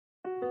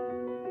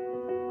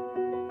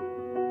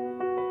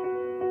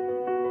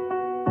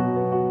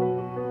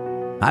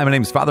Hi, my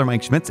name is Father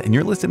Mike Schmitz, and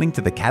you're listening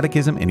to the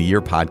Catechism in a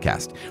Year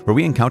podcast, where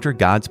we encounter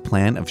God's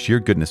plan of sheer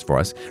goodness for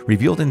us,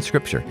 revealed in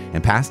Scripture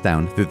and passed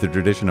down through the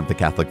tradition of the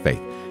Catholic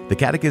faith. The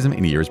Catechism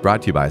in a Year is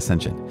brought to you by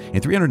Ascension.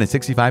 In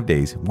 365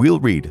 days, we'll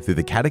read through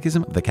the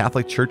Catechism of the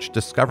Catholic Church,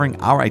 discovering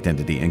our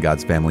identity in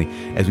God's family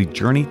as we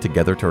journey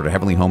together toward our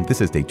heavenly home.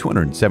 This is day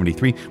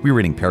 273. We're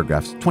reading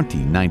paragraphs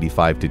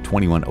 2095 to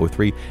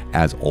 2103.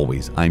 As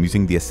always, I'm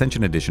using the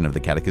Ascension edition of the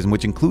Catechism,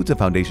 which includes a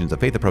Foundations of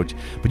Faith approach,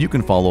 but you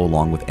can follow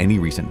along with any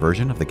recent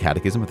version of the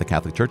Catechism of the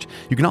Catholic Church.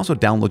 You can also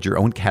download your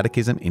own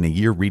Catechism in a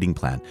Year reading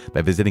plan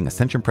by visiting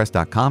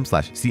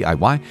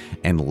ascensionpress.com/CIY.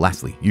 And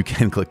lastly, you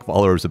can click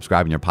follow or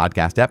subscribe in your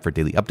podcast app for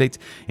daily updates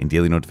and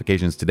daily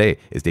notifications. Today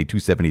is day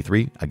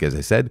 273. As I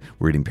said,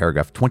 we're reading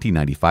paragraph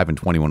 2095 and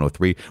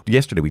 2103.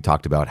 Yesterday, we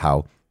talked about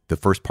how the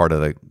first part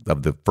of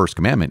the first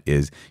commandment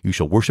is, you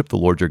shall worship the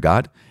Lord your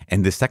God.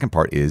 And the second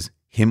part is,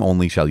 him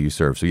only shall you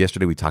serve. So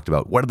yesterday we talked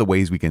about what are the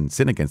ways we can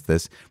sin against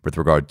this with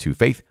regard to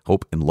faith,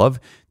 hope, and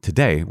love.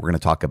 Today, we're going to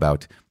talk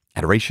about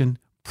adoration,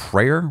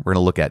 prayer. We're going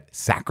to look at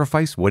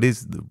sacrifice. What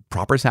is the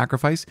proper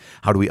sacrifice?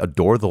 How do we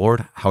adore the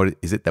Lord? How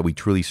is it that we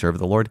truly serve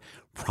the Lord?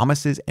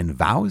 Promises and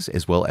vows,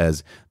 as well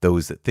as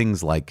those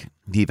things like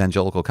the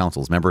evangelical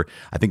councils. Remember,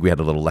 I think we had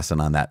a little lesson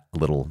on that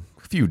a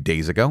few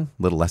days ago.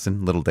 Little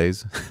lesson, little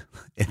days.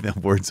 And the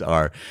words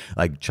are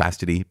like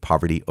chastity,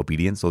 poverty,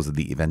 obedience. Those are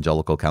the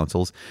evangelical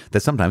councils that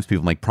sometimes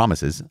people make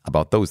promises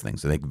about those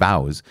things. So they make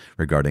vows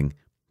regarding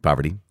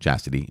poverty,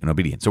 chastity, and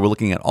obedience. So we're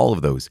looking at all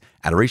of those: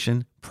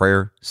 adoration,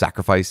 prayer,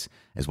 sacrifice,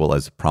 as well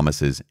as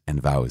promises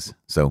and vows.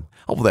 So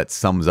hopefully that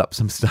sums up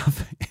some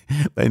stuff.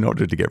 In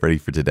order to get ready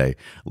for today,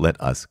 let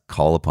us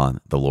call upon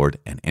the Lord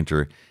and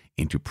enter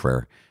into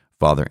prayer.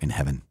 Father in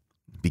heaven,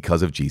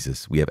 because of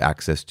Jesus, we have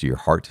access to your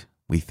heart.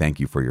 We thank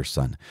you for your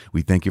Son.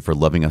 We thank you for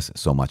loving us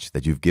so much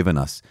that you've given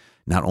us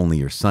not only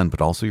your Son, but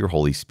also your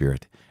Holy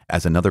Spirit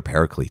as another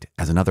paraclete,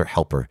 as another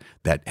helper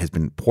that has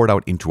been poured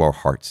out into our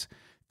hearts.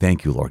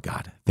 Thank you, Lord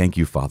God. Thank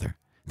you, Father.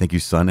 Thank you,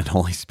 Son and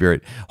Holy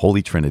Spirit,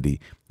 Holy Trinity.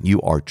 You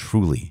are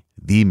truly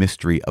the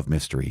mystery of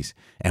mysteries,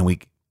 and we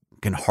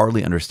can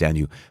hardly understand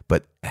you,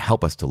 but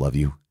help us to love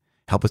you.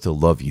 Help us to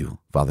love you,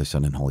 Father,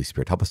 Son, and Holy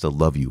Spirit. Help us to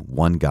love you,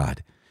 one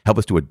God. Help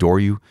us to adore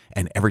you,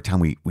 and every time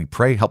we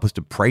pray, help us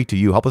to pray to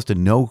you. Help us to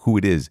know who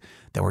it is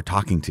that we're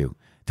talking to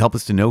help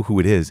us to know who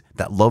it is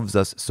that loves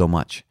us so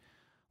much.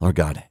 Lord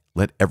God,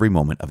 let every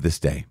moment of this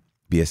day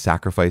be a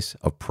sacrifice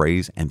of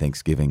praise and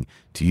thanksgiving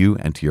to you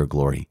and to your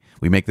glory.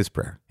 We make this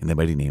prayer in the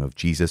mighty name of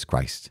Jesus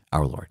Christ,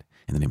 our Lord.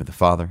 In the name of the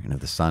Father, and of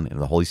the Son, and of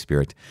the Holy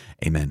Spirit.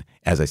 Amen.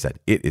 As I said,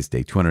 it is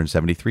day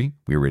 273.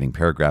 We are reading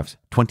paragraphs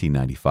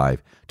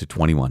 2095 to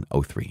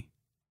 2103.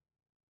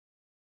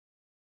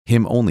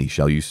 Him only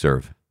shall you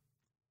serve.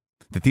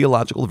 The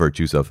theological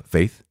virtues of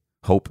faith,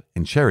 hope,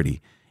 and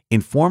charity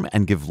inform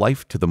and give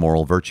life to the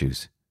moral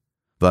virtues.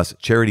 Thus,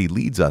 charity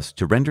leads us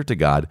to render to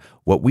God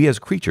what we as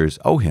creatures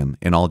owe him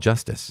in all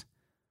justice.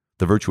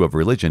 The virtue of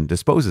religion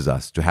disposes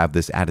us to have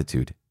this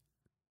attitude.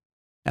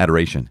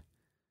 Adoration.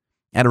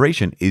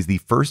 Adoration is the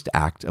first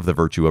act of the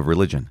virtue of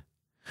religion.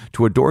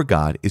 To adore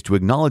God is to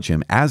acknowledge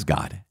him as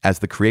God, as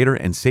the Creator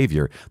and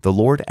Savior, the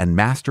Lord and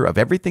Master of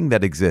everything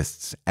that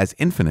exists, as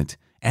infinite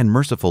and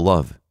merciful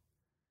love.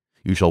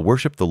 You shall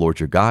worship the Lord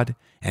your God,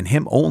 and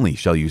him only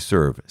shall you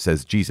serve,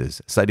 says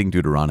Jesus, citing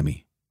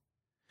Deuteronomy.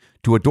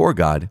 To adore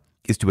God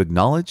is to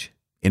acknowledge,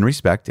 in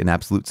respect and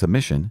absolute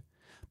submission,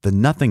 the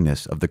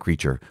nothingness of the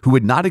creature who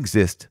would not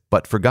exist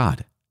but for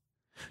God.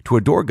 To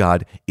adore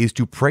God is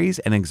to praise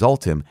and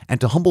exalt him and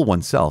to humble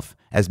oneself,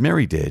 as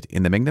Mary did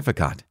in the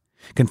Magnificat,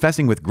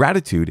 confessing with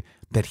gratitude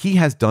that he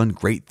has done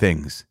great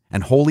things,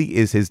 and holy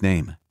is his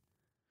name.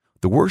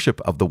 The worship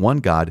of the one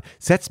God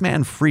sets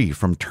man free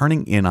from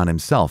turning in on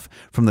himself,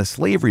 from the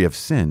slavery of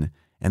sin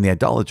and the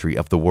idolatry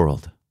of the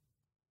world.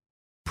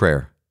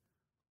 Prayer.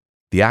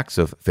 The acts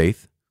of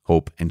faith,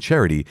 hope, and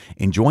charity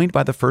enjoined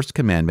by the first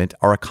commandment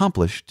are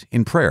accomplished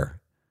in prayer.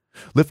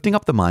 Lifting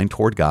up the mind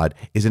toward God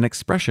is an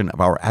expression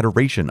of our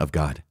adoration of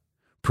God.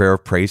 Prayer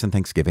of praise and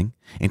thanksgiving,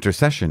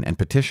 intercession and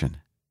petition.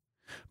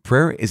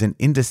 Prayer is an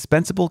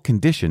indispensable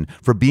condition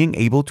for being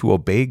able to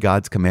obey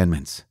God's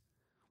commandments.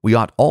 We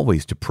ought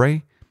always to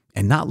pray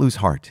and not lose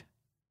heart.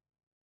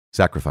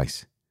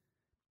 Sacrifice.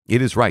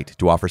 It is right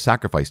to offer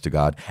sacrifice to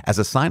God as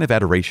a sign of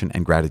adoration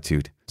and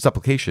gratitude,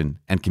 supplication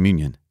and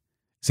communion.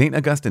 St.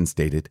 Augustine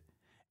stated,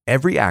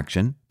 "Every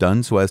action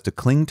done so as to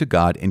cling to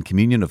God in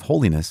communion of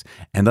holiness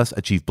and thus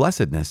achieve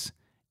blessedness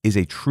is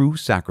a true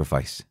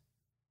sacrifice."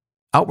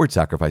 Outward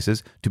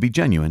sacrifices, to be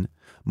genuine,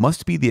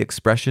 must be the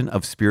expression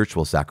of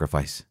spiritual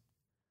sacrifice.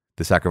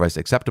 The sacrifice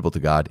acceptable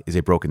to God is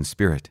a broken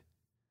spirit.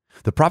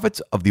 The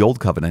prophets of the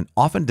Old Covenant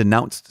often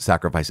denounced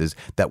sacrifices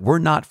that were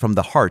not from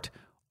the heart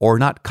or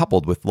not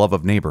coupled with love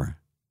of neighbor.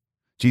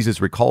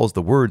 Jesus recalls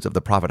the words of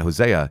the prophet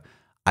Hosea,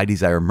 "I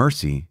desire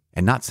mercy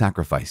and not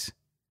sacrifice."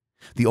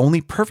 The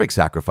only perfect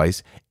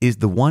sacrifice is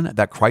the one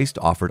that Christ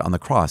offered on the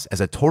cross as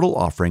a total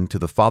offering to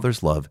the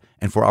Father's love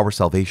and for our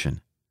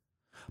salvation.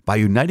 By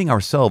uniting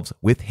ourselves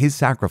with his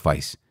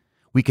sacrifice,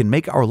 we can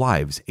make our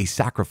lives a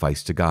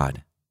sacrifice to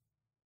God.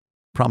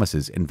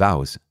 promises, and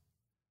vows.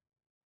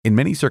 In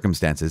many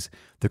circumstances,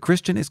 the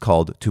Christian is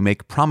called to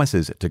make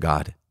promises to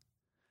God.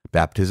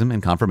 Baptism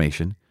and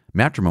confirmation,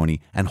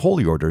 matrimony, and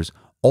holy orders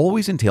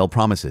always entail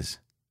promises.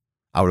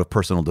 Out of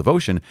personal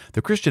devotion,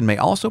 the Christian may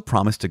also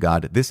promise to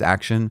God this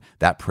action,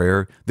 that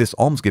prayer, this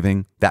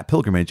almsgiving, that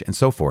pilgrimage, and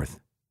so forth.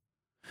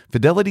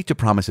 Fidelity to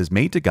promises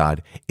made to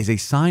God is a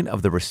sign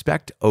of the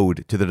respect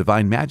owed to the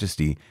divine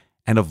majesty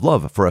and of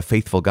love for a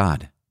faithful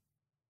God.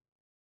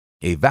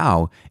 A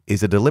vow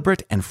is a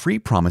deliberate and free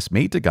promise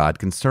made to God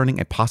concerning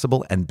a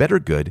possible and better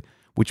good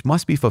which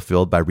must be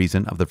fulfilled by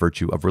reason of the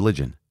virtue of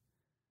religion.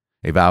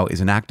 A vow is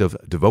an act of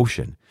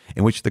devotion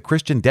in which the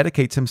Christian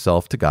dedicates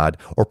himself to God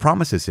or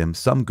promises him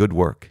some good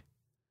work.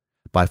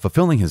 By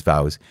fulfilling his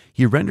vows,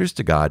 he renders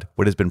to God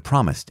what has been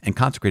promised and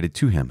consecrated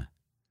to him.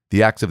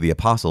 The Acts of the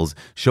Apostles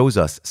shows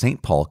us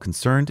St. Paul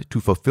concerned to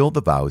fulfill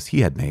the vows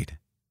he had made.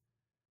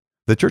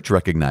 The Church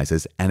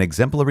recognizes an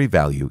exemplary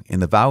value in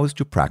the vows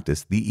to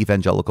practice the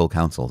evangelical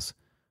counsels.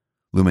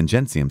 Lumen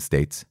Gentium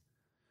states,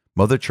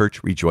 "Mother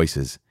Church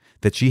rejoices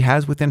that she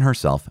has within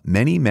herself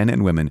many men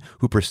and women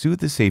who pursue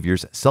the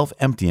Savior's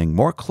self-emptying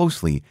more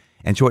closely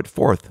and show it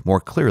forth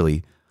more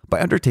clearly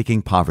by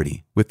undertaking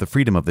poverty with the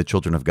freedom of the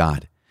children of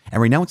God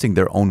and renouncing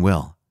their own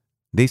will.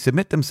 They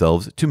submit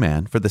themselves to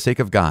man for the sake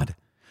of God,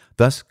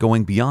 thus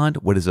going beyond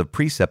what is of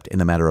precept in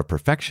the matter of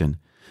perfection,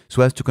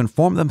 so as to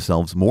conform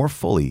themselves more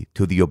fully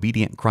to the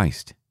obedient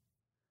Christ."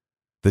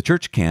 The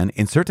Church can,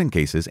 in certain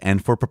cases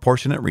and for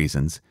proportionate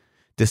reasons,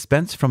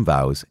 dispense from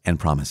vows and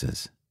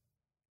promises.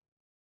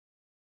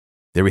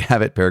 There we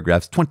have it,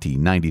 paragraphs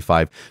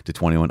 2095 to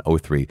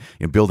 2103.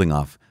 Building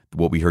off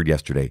what we heard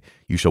yesterday,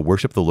 you shall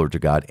worship the Lord your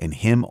God, and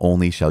him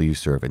only shall you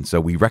serve. And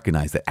so we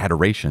recognize that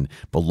adoration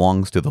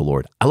belongs to the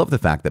Lord. I love the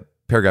fact that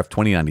paragraph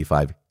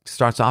 2095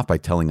 starts off by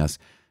telling us,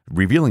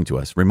 revealing to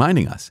us,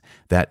 reminding us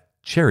that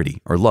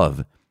charity or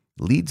love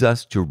leads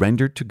us to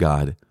render to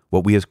God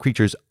what we as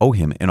creatures owe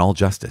him in all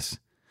justice.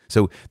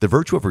 So the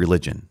virtue of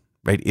religion,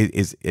 right,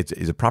 is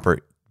a proper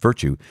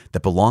virtue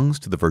that belongs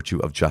to the virtue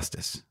of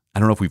justice. I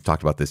don't know if we've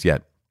talked about this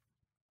yet.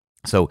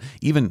 So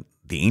even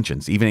the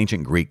ancients, even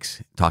ancient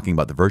Greeks, talking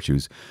about the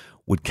virtues,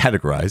 would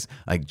categorize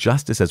like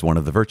justice as one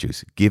of the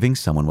virtues, giving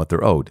someone what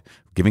they're owed,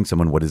 giving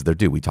someone what is their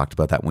due. We talked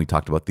about that when we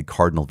talked about the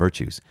cardinal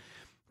virtues.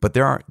 But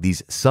there are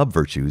these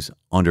sub-virtues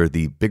under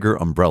the bigger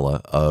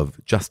umbrella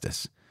of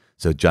justice.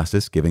 So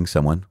justice, giving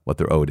someone what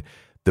they're owed.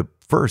 The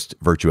first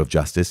virtue of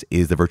justice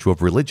is the virtue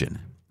of religion,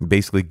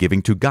 basically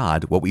giving to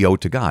God what we owe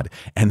to God.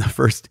 And the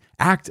first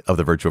act of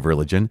the virtue of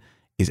religion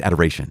is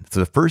adoration. So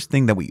the first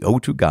thing that we owe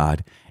to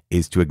God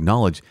is to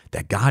acknowledge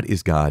that God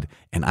is God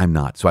and I'm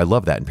not. So I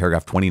love that. In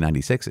paragraph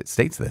 2096, it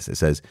states this. It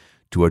says,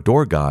 to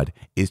adore God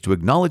is to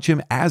acknowledge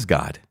him as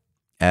God,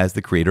 as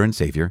the creator and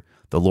savior,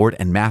 the Lord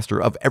and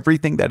master of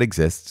everything that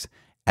exists,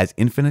 as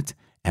infinite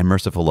and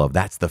merciful love.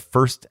 That's the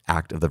first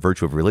act of the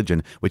virtue of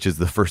religion, which is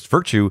the first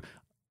virtue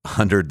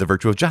under the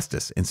virtue of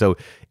justice. And so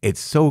it's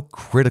so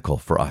critical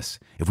for us.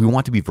 If we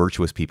want to be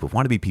virtuous people, if we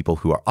want to be people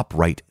who are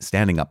upright,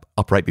 standing up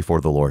upright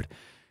before the Lord,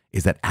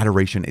 is that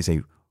adoration is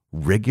a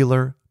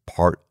regular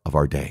part of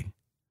our day.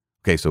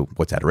 Okay, so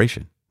what's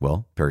adoration?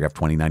 Well, paragraph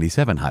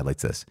 2097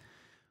 highlights this.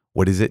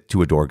 What is it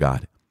to adore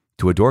God?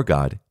 To adore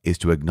God is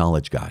to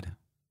acknowledge God.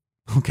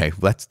 Okay,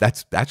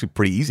 that's actually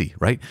pretty easy,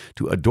 right?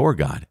 To adore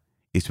God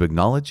is to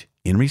acknowledge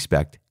in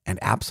respect and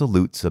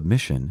absolute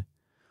submission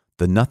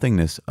the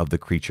nothingness of the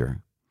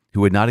creature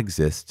who would not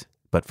exist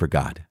but for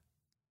God.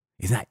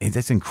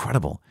 That's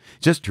incredible.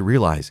 Just to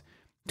realize,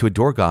 to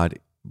adore God,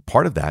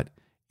 part of that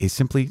is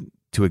simply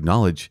to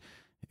acknowledge,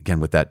 again,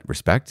 with that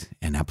respect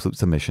and absolute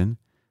submission,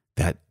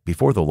 that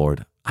before the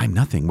Lord, I'm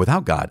nothing.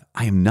 Without God,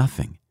 I am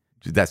nothing.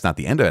 That's not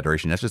the end of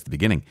adoration. That's just the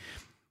beginning.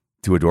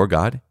 To adore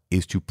God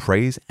is to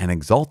praise and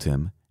exalt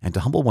him and to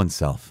humble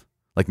oneself,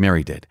 like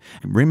Mary did.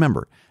 And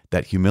remember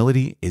that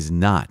humility is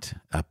not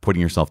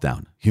putting yourself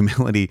down.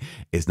 Humility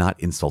is not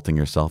insulting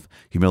yourself.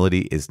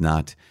 Humility is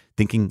not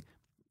thinking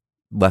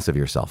less of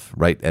yourself,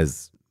 right?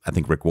 As I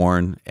think Rick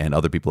Warren and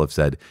other people have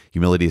said,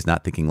 humility is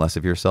not thinking less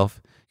of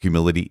yourself.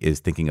 Humility is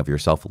thinking of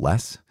yourself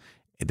less.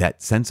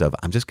 That sense of,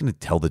 I'm just going to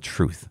tell the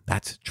truth.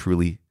 That's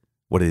truly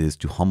what it is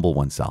to humble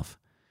oneself.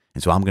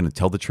 And so I'm going to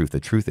tell the truth.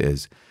 The truth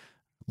is,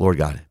 Lord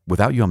God,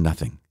 without you, I'm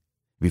nothing.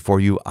 Before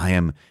you, I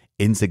am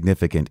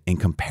insignificant in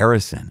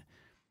comparison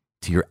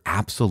to your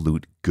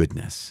absolute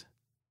goodness.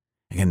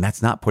 Again,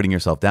 that's not putting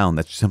yourself down.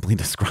 That's simply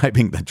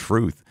describing the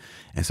truth.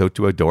 And so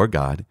to adore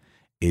God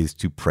is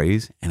to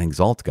praise and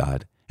exalt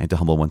God and to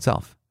humble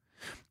oneself.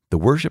 The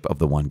worship of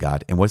the one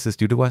God. And what's this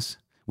do to us?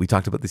 We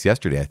talked about this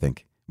yesterday, I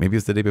think. Maybe it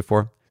was the day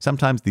before.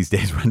 Sometimes these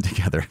days run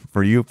together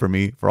for you, for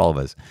me, for all of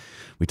us.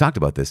 We talked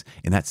about this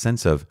in that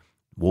sense of,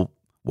 well,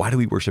 why do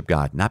we worship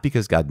God? Not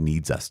because God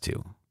needs us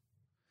to.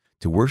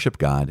 To worship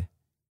God,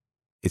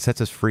 it sets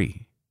us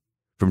free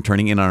from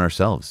turning in on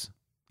ourselves.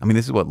 I mean,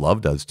 this is what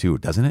love does too,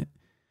 doesn't it?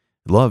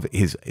 Love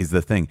is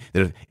the thing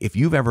that if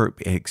you've ever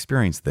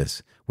experienced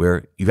this,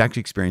 where you've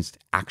actually experienced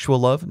actual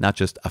love, not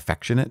just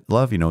affectionate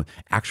love,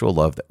 actual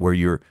love, where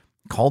you're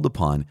called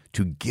upon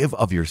to give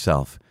of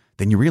yourself,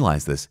 then you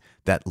realize this,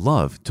 that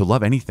love, to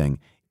love anything,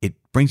 it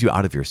brings you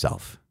out of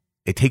yourself.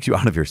 It takes you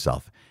out of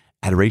yourself.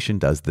 Adoration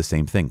does the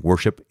same thing.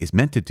 Worship is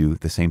meant to do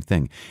the same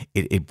thing.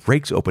 It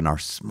breaks open our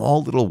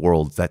small little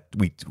worlds that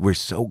we're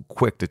so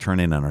quick to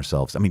turn in on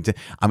ourselves. I mean,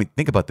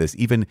 think about this,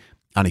 even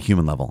on a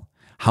human level.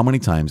 How many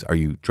times are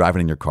you driving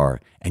in your car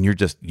and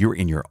you're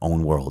in your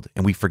own world?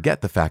 And we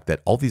forget the fact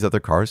that all these other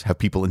cars have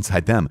people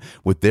inside them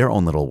with their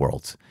own little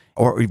worlds.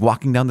 Or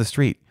walking down the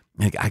street,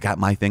 like, I got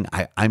my thing.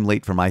 I'm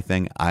late for my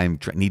thing.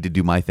 Need to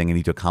do my thing. I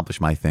need to accomplish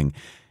my thing.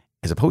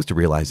 As opposed to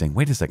realizing,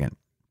 wait a second,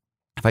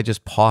 if I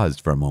just paused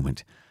for a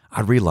moment,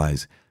 I'd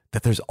realize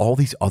that there's all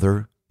these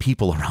other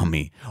people around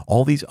me,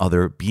 all these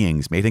other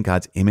beings made in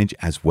God's image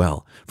as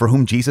well, for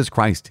whom Jesus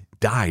Christ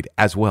died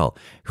as well,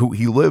 who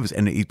he lives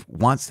and he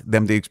wants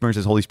them to experience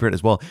his Holy Spirit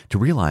as well, to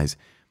realize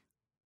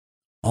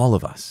all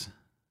of us,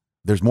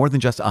 there's more than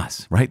just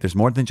us, right? There's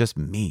more than just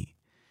me.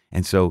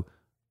 And so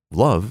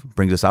love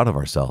brings us out of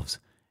ourselves.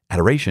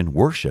 Adoration,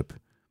 worship,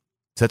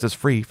 sets us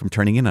free from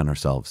turning in on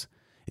ourselves.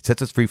 It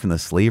sets us free from the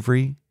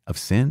slavery of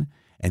sin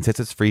and sets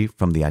us free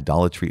from the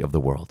idolatry of the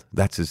world.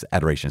 That's his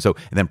adoration. So,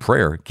 and then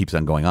prayer keeps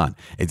on going on.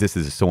 This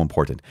is so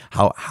important.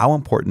 How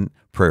important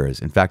prayer is.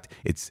 In fact,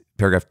 it's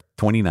paragraph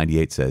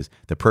 2098 says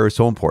that prayer is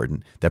so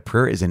important that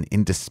prayer is an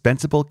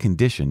indispensable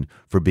condition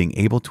for being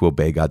able to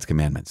obey God's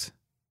commandments.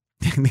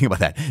 Think about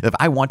that. If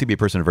I want to be a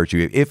person of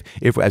virtue,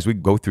 if as we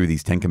go through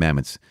these 10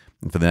 commandments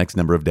for the next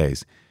number of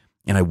days,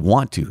 and I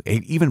want to,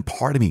 even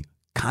part of me,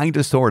 kind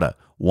of, sort of,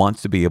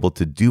 wants to be able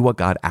to do what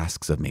God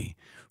asks of me,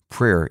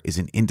 prayer is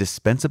an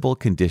indispensable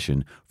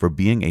condition for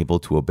being able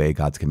to obey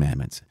God's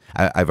commandments.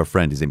 I have a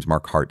friend, his name's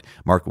Mark Hart.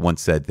 Mark once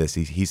said this.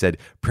 He said,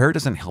 prayer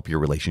doesn't help your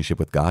relationship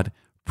with God.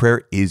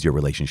 Prayer is your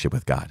relationship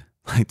with God.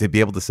 Like, to be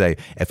able to say,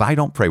 if I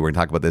don't pray, we're going to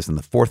talk about this in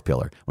the fourth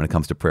pillar when it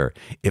comes to prayer.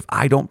 If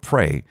I don't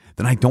pray,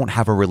 then I don't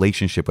have a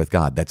relationship with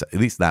God. That's at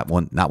least that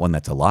one, not one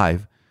that's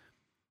alive.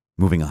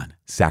 Moving on,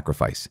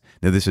 sacrifice.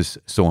 Now, this is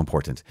so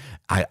important.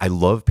 I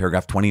love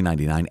paragraph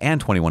 2099 and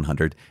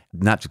 2100,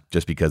 not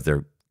just because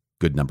they're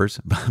good numbers,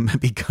 but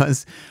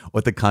because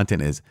what the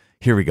content is.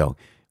 Here we go.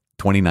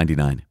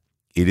 2099.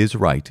 It is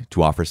right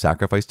to offer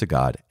sacrifice to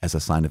God as a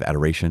sign of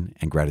adoration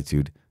and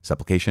gratitude,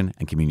 supplication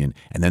and communion.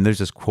 And then there's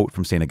this quote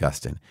from St.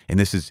 Augustine. And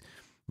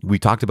we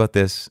talked about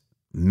this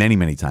many,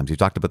 many times. We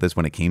talked about this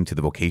when it came to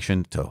the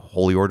vocation to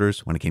holy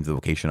orders, when it came to the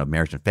vocation of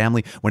marriage and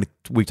family,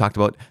 we talked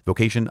about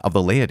vocation of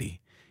the laity.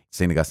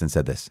 St. Augustine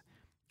said this: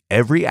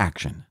 every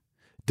action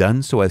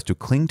done so as to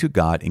cling to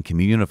God in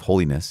communion of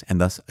holiness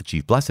and thus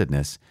achieve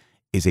blessedness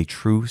is a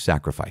true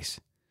sacrifice.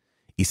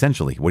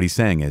 Essentially, what he's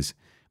saying is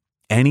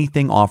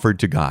anything offered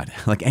to God,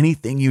 like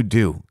anything you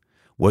do,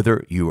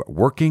 whether you're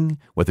working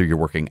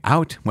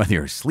out, whether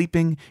you're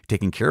sleeping,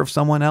 taking care of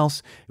someone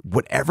else,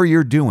 whatever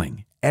you're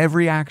doing,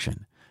 every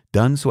action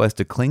done so as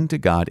to cling to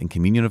God in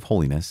communion of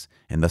holiness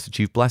and thus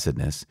achieve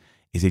blessedness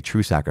is a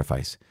true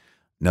sacrifice.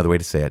 Another way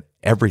to say it,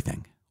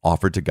 everything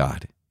offered to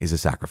God is a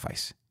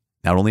sacrifice.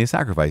 Not only a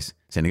sacrifice,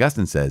 St.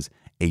 Augustine says,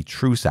 a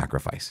true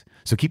sacrifice.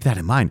 So keep that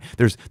in mind.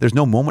 There's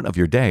no moment of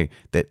your day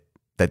that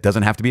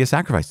doesn't have to be a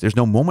sacrifice. There's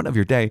no moment of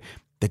your day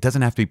that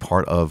doesn't have to be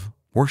part of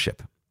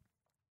worship.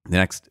 The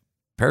next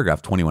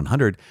paragraph,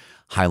 2100,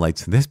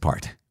 highlights this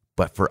part.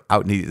 But it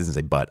doesn't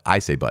say but, I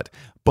say but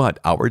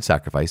outward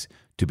sacrifice,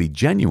 to be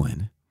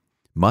genuine,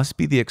 must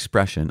be the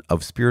expression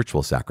of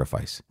spiritual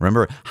sacrifice.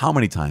 Remember how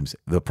many times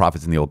the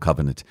prophets in the Old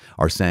Covenant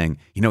are saying,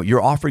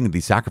 you're offering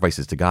these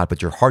sacrifices to God,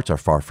 but your hearts are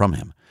far from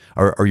him.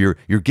 Or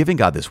you're giving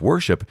God this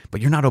worship, but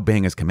you're not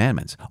obeying his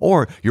commandments.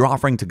 Or you're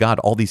offering to God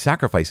all these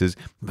sacrifices,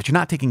 but you're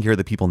not taking care of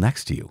the people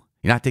next to you.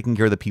 You're not taking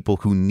care of the people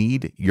who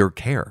need your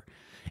care.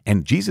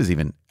 And Jesus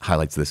even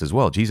highlights this as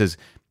well. Jesus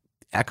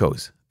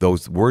echoes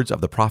those words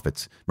of the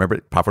prophets. Remember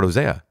Prophet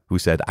Hosea, who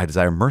said, I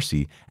desire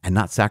mercy and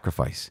not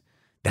sacrifice.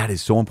 That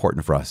is so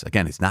important for us.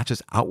 Again, it's not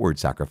just outward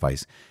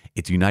sacrifice.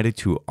 It's united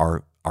to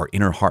our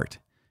inner heart.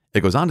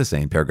 It goes on to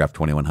say in paragraph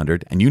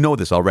 2100, and you know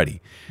this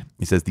already,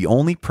 it says, the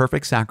only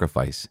perfect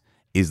sacrifice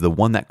is the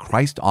one that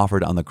Christ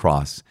offered on the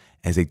cross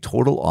as a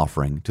total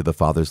offering to the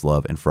Father's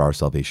love and for our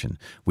salvation.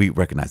 We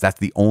recognize that's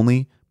the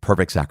only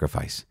perfect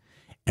sacrifice.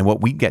 And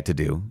what we get to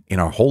do in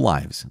our whole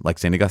lives, like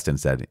St. Augustine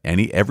said,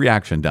 every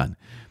action done,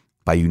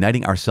 by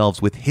uniting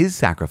ourselves with his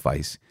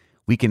sacrifice,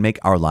 we can make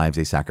our lives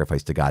a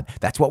sacrifice to God.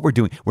 That's what we're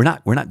doing. We're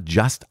not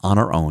just on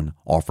our own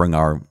offering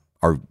our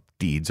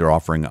deeds or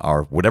offering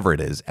our whatever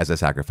it is as a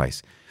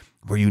sacrifice.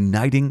 We're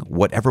uniting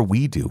whatever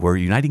we do. We're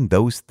uniting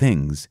those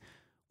things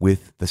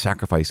with the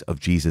sacrifice of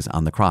Jesus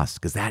on the cross,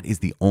 because that is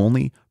the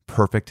only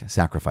perfect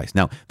sacrifice.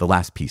 Now, the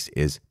last piece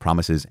is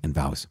promises and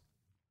vows.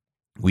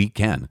 We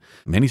can,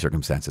 in many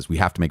circumstances, we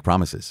have to make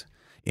promises.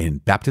 In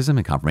baptism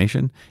and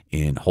confirmation,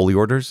 in holy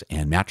orders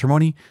and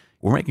matrimony,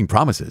 we're making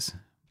promises.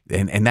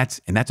 And that's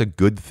a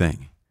good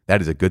thing.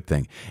 That is a good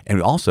thing. And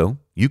also,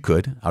 you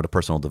could, out of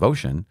personal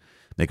devotion,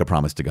 make a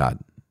promise to God.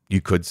 You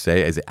could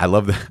say, I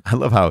love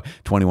how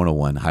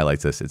 2101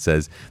 highlights this. It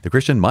says, the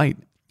Christian might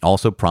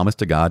also promise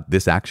to God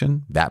this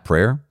action, that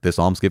prayer, this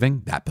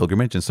almsgiving, that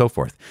pilgrimage, and so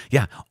forth.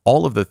 Yeah,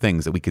 all of the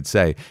things that we could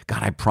say,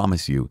 God, I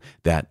promise you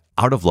that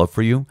out of love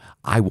for you,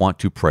 I want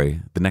to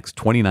pray the next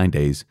 29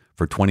 days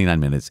for 29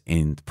 minutes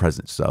in the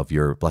presence of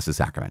your Blessed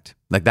Sacrament.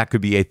 Like that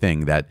could be a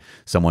thing that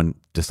someone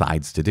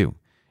decides to do.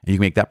 And you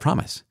can make that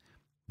promise.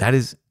 That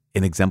is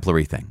an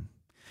exemplary thing.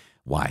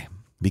 Why?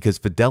 Because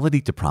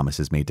fidelity to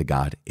promises made to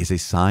God is a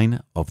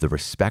sign of the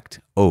respect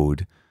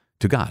owed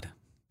to God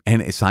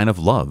and a sign of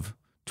love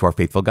to our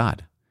faithful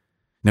God.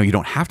 Now, you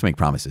don't have to make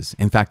promises.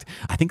 In fact,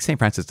 I think St.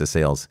 Francis de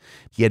Sales,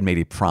 he had made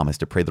a promise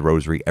to pray the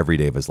rosary every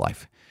day of his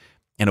life.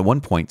 And at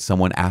one point,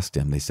 someone asked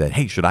him, they said,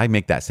 hey, should I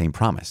make that same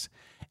promise?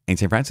 And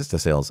St. Francis de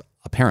Sales,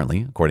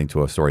 apparently, according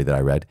to a story that I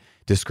read,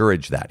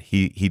 discouraged that.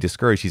 He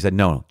discouraged, he said,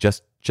 no,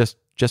 just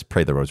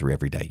pray the rosary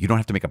every day. You don't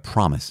have to make a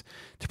promise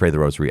to pray the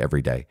rosary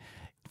every day.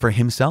 For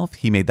himself,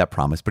 he made that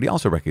promise, but he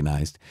also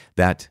recognized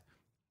that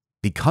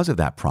because of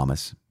that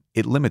promise,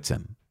 it limits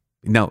him.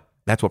 Now,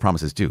 that's what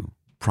promises do.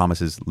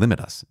 Promises limit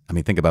us. I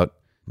mean, think about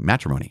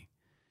matrimony.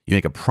 You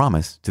make a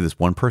promise to this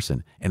one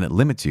person and it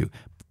limits you.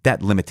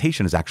 That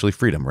limitation is actually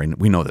freedom, right?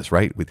 We know this,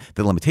 right?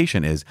 The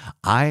limitation is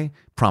I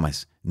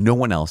promise no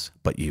one else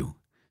but you.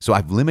 So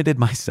I've limited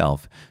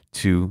myself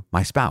to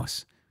my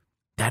spouse.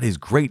 That is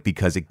great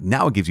because it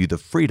now gives you the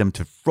freedom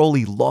to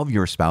fully love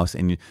your spouse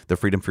and the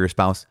freedom for your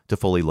spouse to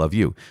fully love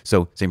you.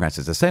 So St.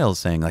 Francis de Sales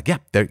saying like, yeah,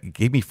 it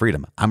gave me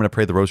freedom. I'm going to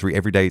pray the rosary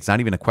every day. It's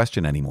not even a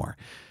question anymore.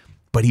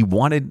 But he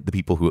wanted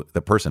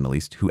the person at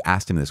least, who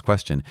asked him this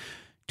question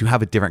to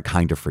have a different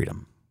kind of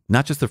freedom.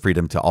 Not just the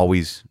freedom to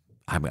always,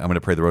 I'm going to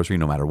pray the rosary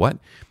no matter what,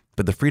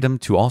 but the freedom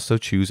to also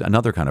choose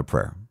another kind of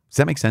prayer. Does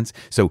that make sense?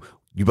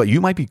 But you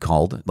might be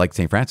called, like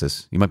St.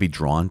 Francis, you might be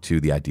drawn to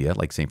the idea,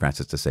 like St.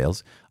 Francis de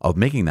Sales, of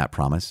making that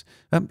promise.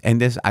 And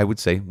this, I would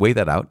say, weigh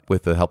that out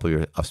with the help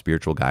of a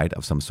spiritual guide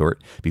of some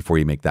sort before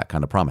you make that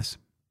kind of promise.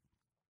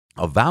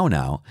 A vow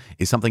now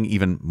is something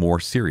even more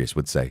serious,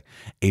 would say.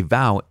 A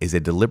vow is a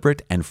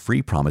deliberate and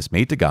free promise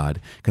made to God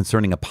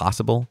concerning a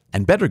possible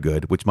and better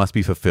good which must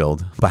be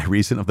fulfilled by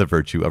reason of the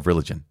virtue of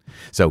religion.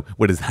 So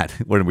what is that?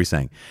 What are we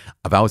saying?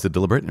 A vow is a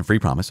deliberate and free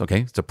promise.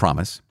 Okay, it's a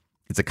promise.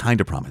 It's a kind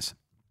of promise.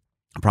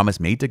 A promise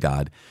made to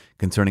God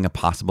concerning a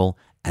possible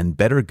and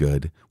better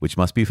good which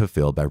must be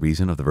fulfilled by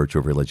reason of the virtue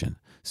of religion.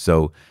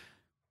 So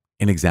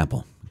an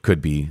example could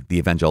be the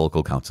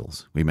evangelical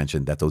counsels. We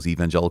mentioned that those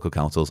evangelical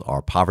counsels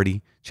are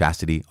poverty,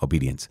 chastity,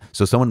 obedience.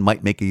 So someone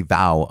might make a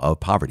vow of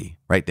poverty,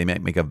 right? They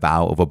might make a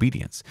vow of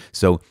obedience.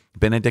 So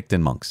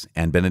Benedictine monks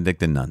and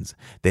Benedictine nuns,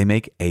 they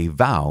make a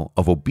vow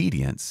of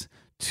obedience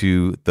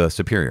to the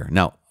superior.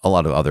 Now, a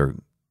lot of other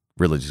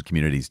religious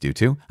communities do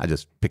too. I'm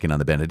just picking on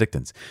the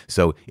Benedictines.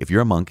 So if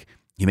you're a monk,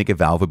 you make a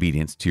vow of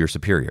obedience to your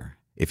superior.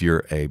 If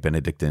you're a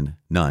Benedictine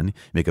nun, you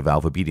make a vow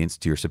of obedience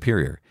to your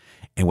superior.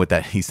 And what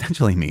that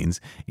essentially means,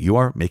 you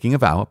are making a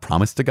vow, a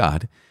promise to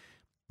God,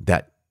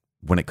 that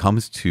when it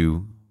comes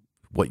to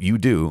what you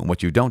do and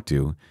what you don't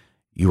do,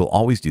 you will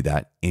always do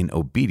that in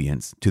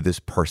obedience to this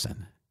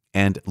person.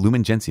 And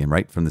Lumen Gentium,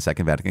 right, from the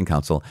Second Vatican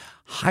Council,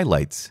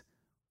 highlights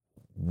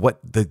what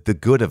the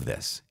good of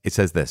this. It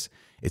says this.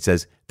 It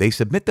says, they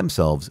submit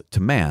themselves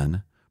to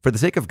man for the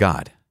sake of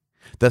God,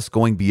 thus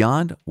going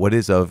beyond what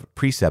is of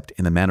precept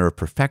in the manner of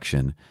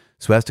perfection,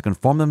 so as to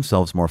conform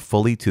themselves more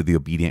fully to the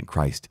obedient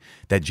Christ.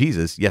 That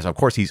Jesus, yes, of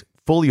course, he's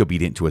fully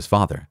obedient to his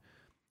Father,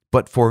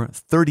 but for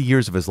 30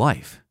 years of his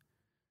life,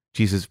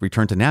 Jesus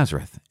returned to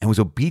Nazareth and was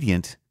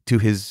obedient to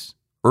his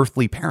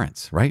earthly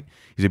parents, right?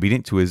 He's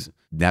obedient to his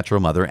natural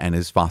mother and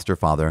his foster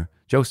father,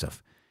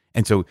 Joseph.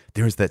 And so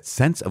there's that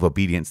sense of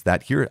obedience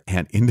that here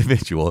an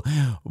individual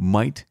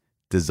might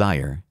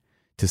desire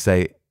to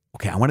say,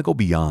 okay, I want to go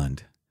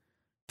beyond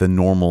the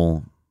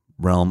normal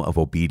realm of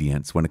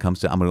obedience when it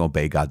comes to I'm going to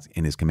obey God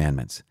in his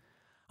commandments.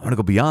 I want to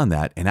go beyond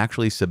that and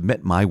actually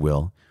submit my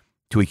will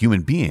to a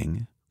human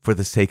being for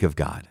the sake of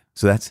God.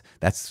 So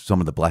that's some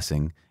of the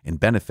blessing and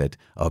benefit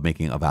of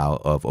making a vow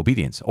of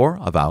obedience or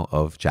a vow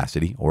of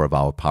chastity or a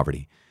vow of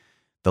poverty.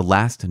 The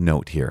last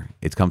note here,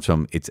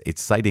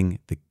 it's citing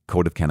the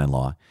Code of Canon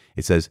Law.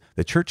 It says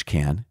the church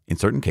can, in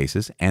certain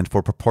cases and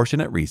for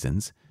proportionate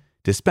reasons,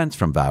 dispense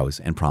from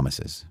vows and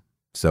promises.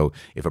 So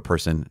if a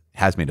person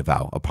has made a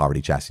vow of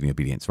poverty, chastity, and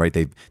obedience, right?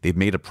 They've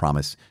made a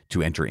promise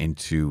to enter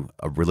into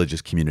a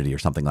religious community or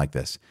something like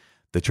this.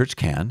 The church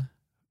can,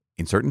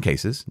 in certain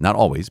cases, not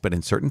always, but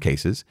in certain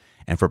cases,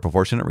 and for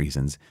proportionate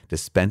reasons,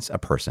 dispense a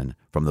person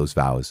from those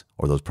vows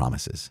or those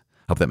promises.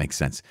 Hope that makes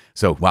sense.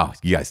 So, wow,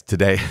 you guys,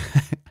 today,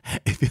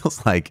 does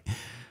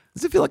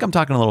it feel like I'm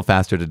talking a little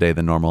faster today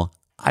than normal?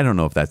 I don't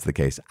know if that's the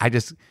case.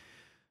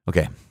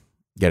 Okay,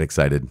 get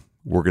excited.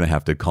 We're going to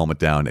have to calm it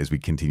down as we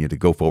continue to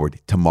go forward.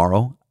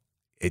 Tomorrow,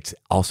 it's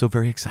also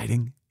very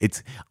exciting.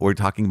 We're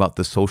talking about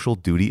the social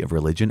duty of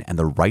religion and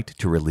the right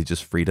to religious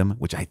freedom,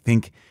 which I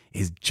think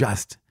is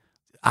just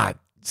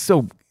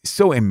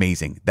so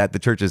amazing that the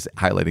church is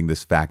highlighting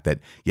this fact that,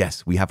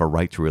 yes, we have a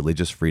right to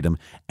religious freedom.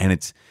 And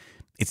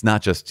it's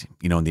not just,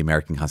 in the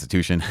American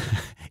Constitution.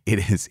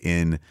 It is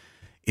in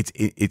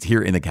it's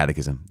here in the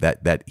Catechism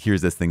that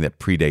here's this thing that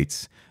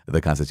predates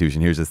the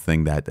Constitution. Here's this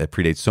thing that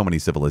predates so many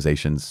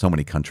civilizations, so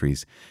many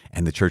countries.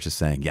 And the church is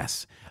saying,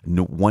 yes,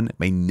 no one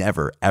may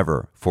never,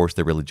 ever force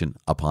their religion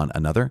upon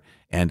another,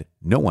 and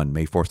no one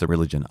may force their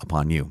religion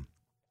upon you.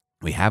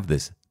 We have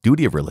this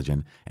duty of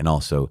religion and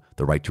also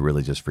the right to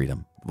religious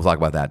freedom. We'll talk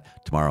about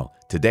that tomorrow.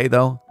 Today,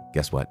 though,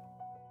 guess what?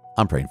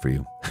 I'm praying for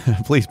you.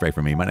 Please pray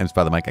for me. My name is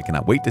Father Mike. I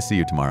cannot wait to see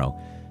you tomorrow.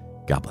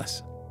 God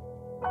bless.